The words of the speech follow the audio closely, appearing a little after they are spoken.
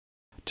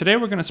Today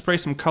we're going to spray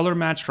some color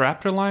matched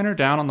Raptor liner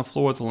down on the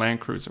floor of the Land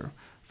Cruiser.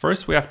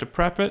 First we have to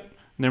prep it,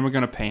 and then we're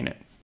going to paint it.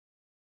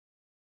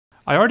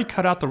 I already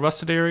cut out the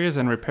rusted areas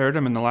and repaired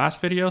them in the last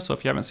video, so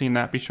if you haven't seen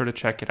that, be sure to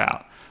check it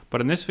out.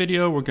 But in this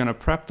video we're going to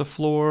prep the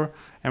floor,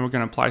 and we're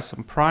going to apply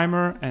some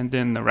primer and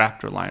then the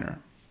Raptor liner.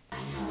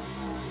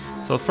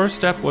 So the first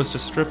step was to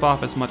strip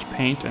off as much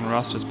paint and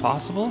rust as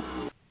possible.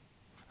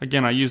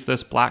 Again, I used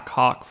this Black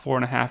Hawk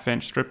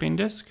 4.5-inch stripping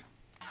disc.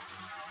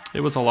 It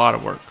was a lot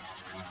of work.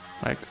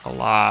 Like a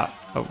lot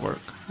of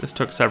work. This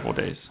took several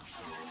days.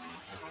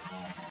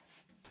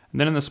 And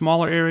then in the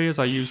smaller areas,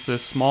 I used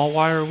this small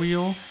wire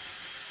wheel,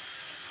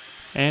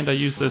 and I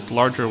used this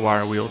larger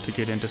wire wheel to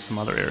get into some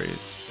other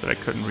areas that I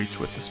couldn't reach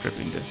with the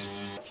stripping disc.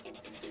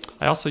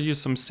 I also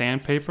used some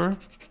sandpaper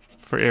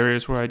for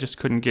areas where I just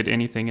couldn't get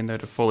anything in there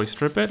to fully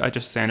strip it. I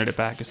just sanded it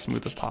back as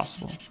smooth as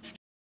possible.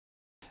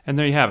 And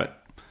there you have it.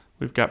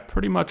 We've got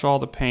pretty much all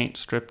the paint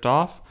stripped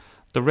off.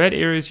 The red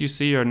areas you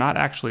see are not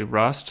actually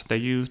rust. They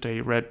used a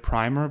red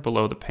primer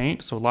below the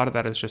paint, so a lot of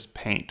that is just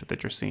paint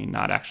that you're seeing,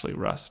 not actually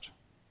rust.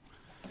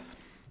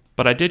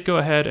 But I did go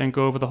ahead and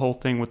go over the whole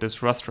thing with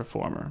this rust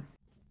reformer.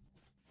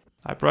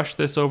 I brushed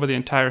this over the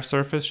entire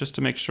surface just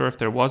to make sure if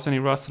there was any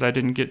rust that I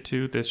didn't get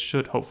to, this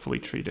should hopefully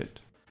treat it.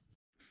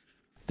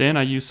 Then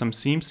I used some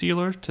seam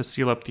sealer to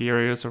seal up the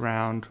areas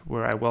around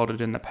where I welded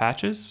in the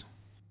patches.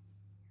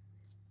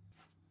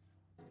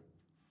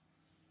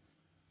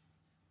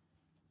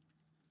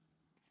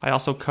 I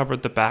also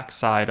covered the back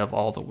side of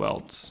all the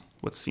welds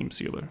with seam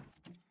sealer.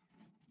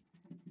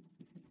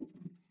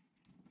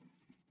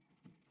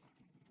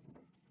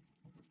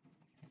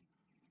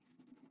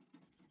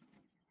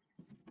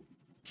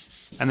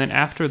 And then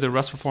after the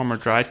rust reformer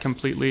dried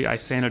completely, I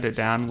sanded it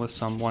down with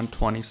some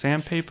 120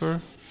 sandpaper.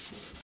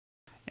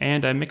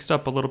 And I mixed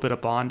up a little bit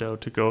of Bondo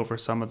to go over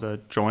some of the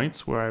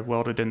joints where I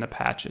welded in the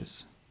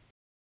patches.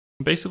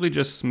 Basically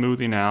just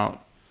smoothing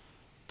out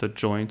the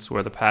joints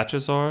where the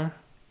patches are,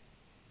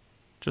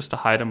 just to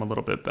hide them a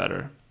little bit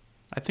better.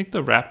 I think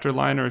the Raptor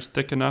liner is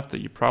thick enough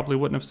that you probably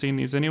wouldn't have seen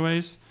these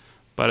anyways,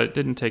 but it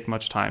didn't take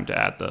much time to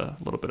add the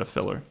little bit of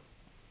filler.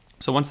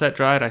 So once that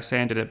dried, I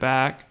sanded it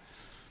back,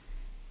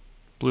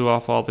 blew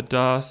off all the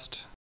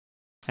dust,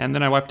 and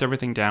then I wiped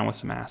everything down with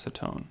some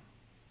acetone.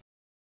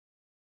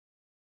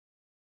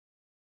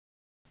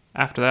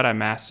 After that, I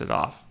masked it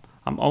off.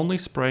 I'm only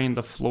spraying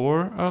the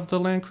floor of the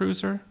Land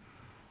Cruiser,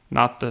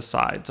 not the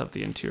sides of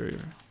the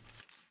interior.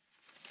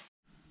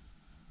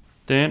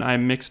 Then I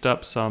mixed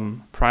up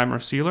some primer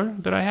sealer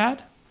that I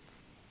had,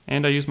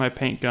 and I used my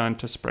paint gun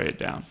to spray it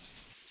down.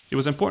 It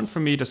was important for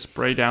me to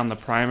spray down the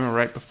primer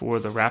right before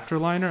the Raptor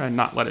liner and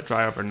not let it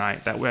dry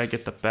overnight. That way I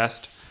get the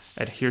best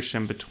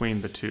adhesion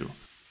between the two.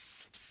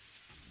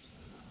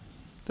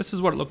 This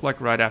is what it looked like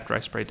right after I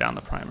sprayed down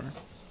the primer.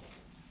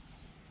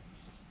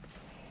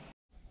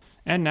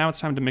 And now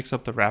it's time to mix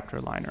up the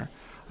Raptor liner.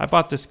 I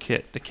bought this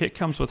kit. The kit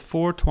comes with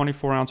 4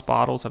 24-ounce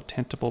bottles of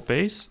tintable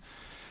base.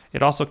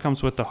 It also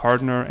comes with the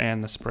hardener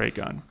and the spray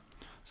gun.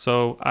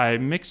 So I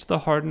mixed the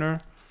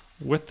hardener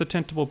with the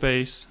tintable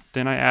base,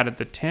 then I added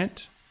the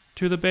tint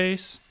to the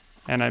base,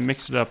 and I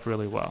mixed it up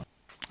really well.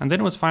 And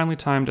then it was finally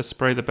time to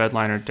spray the bed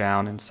liner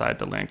down inside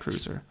the Land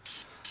Cruiser.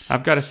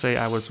 I've got to say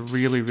I was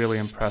really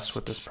impressed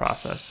with this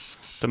process.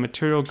 The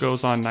material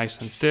goes on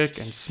nice and thick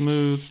and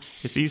smooth.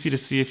 It's easy to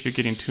see if you're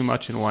getting too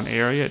much in one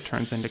area. It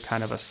turns into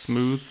kind of a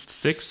smooth,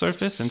 thick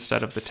surface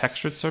instead of the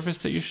textured surface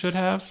that you should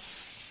have.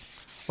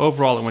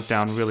 Overall, it went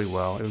down really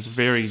well. It was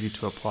very easy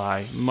to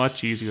apply,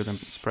 much easier than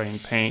spraying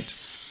paint.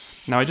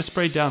 Now I just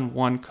sprayed down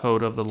one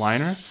coat of the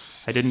liner.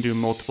 I didn't do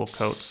multiple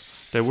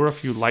coats. There were a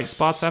few light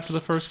spots after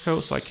the first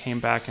coat, so I came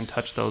back and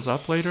touched those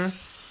up later,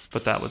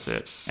 but that was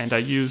it. And I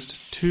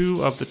used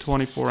 2 of the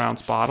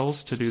 24-ounce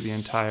bottles to do the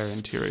entire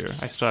interior.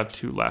 I still have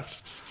 2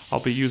 left.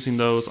 I'll be using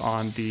those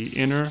on the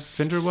inner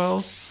fender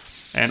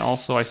wells, and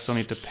also I still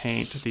need to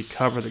paint the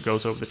cover that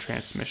goes over the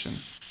transmission.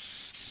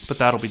 But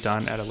that'll be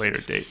done at a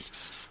later date.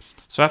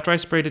 So after I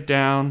sprayed it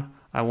down,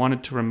 I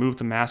wanted to remove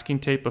the masking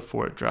tape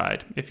before it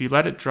dried. If you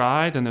let it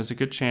dry, then there's a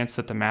good chance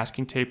that the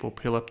masking tape will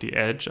peel up the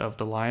edge of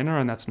the liner,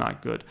 and that's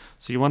not good.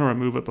 So you want to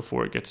remove it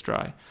before it gets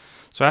dry.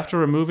 So after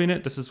removing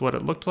it, this is what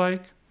it looked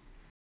like.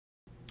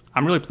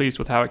 I'm really pleased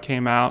with how it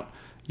came out.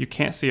 You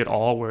can't see at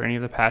all where any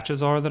of the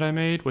patches are that I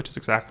made, which is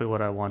exactly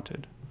what I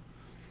wanted.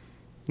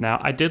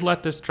 Now, I did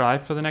let this dry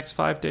for the next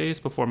 5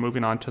 days before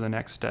moving on to the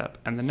next step.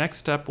 And the next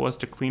step was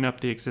to clean up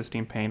the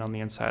existing paint on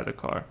the inside of the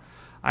car.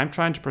 I'm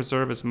trying to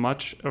preserve as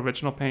much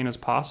original paint as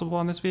possible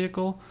on this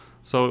vehicle,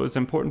 so it was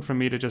important for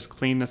me to just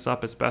clean this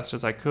up as best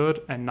as I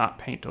could and not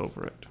paint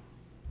over it.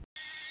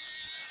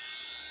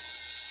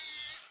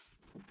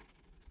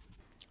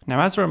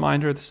 Now, as a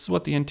reminder, this is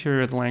what the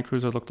interior of the Land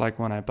Cruiser looked like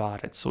when I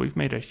bought it, so we've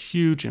made a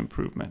huge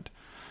improvement.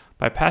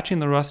 By patching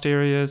the rust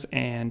areas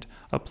and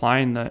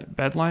applying the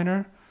bed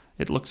liner,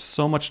 it looks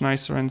so much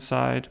nicer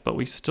inside, but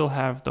we still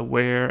have the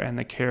wear and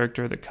the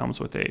character that comes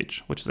with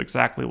age, which is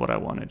exactly what I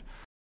wanted.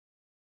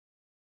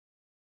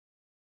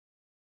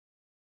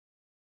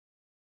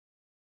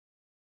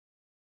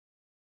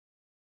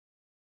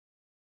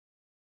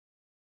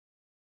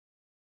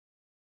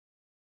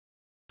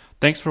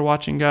 Thanks for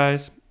watching,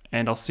 guys,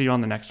 and I'll see you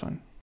on the next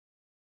one.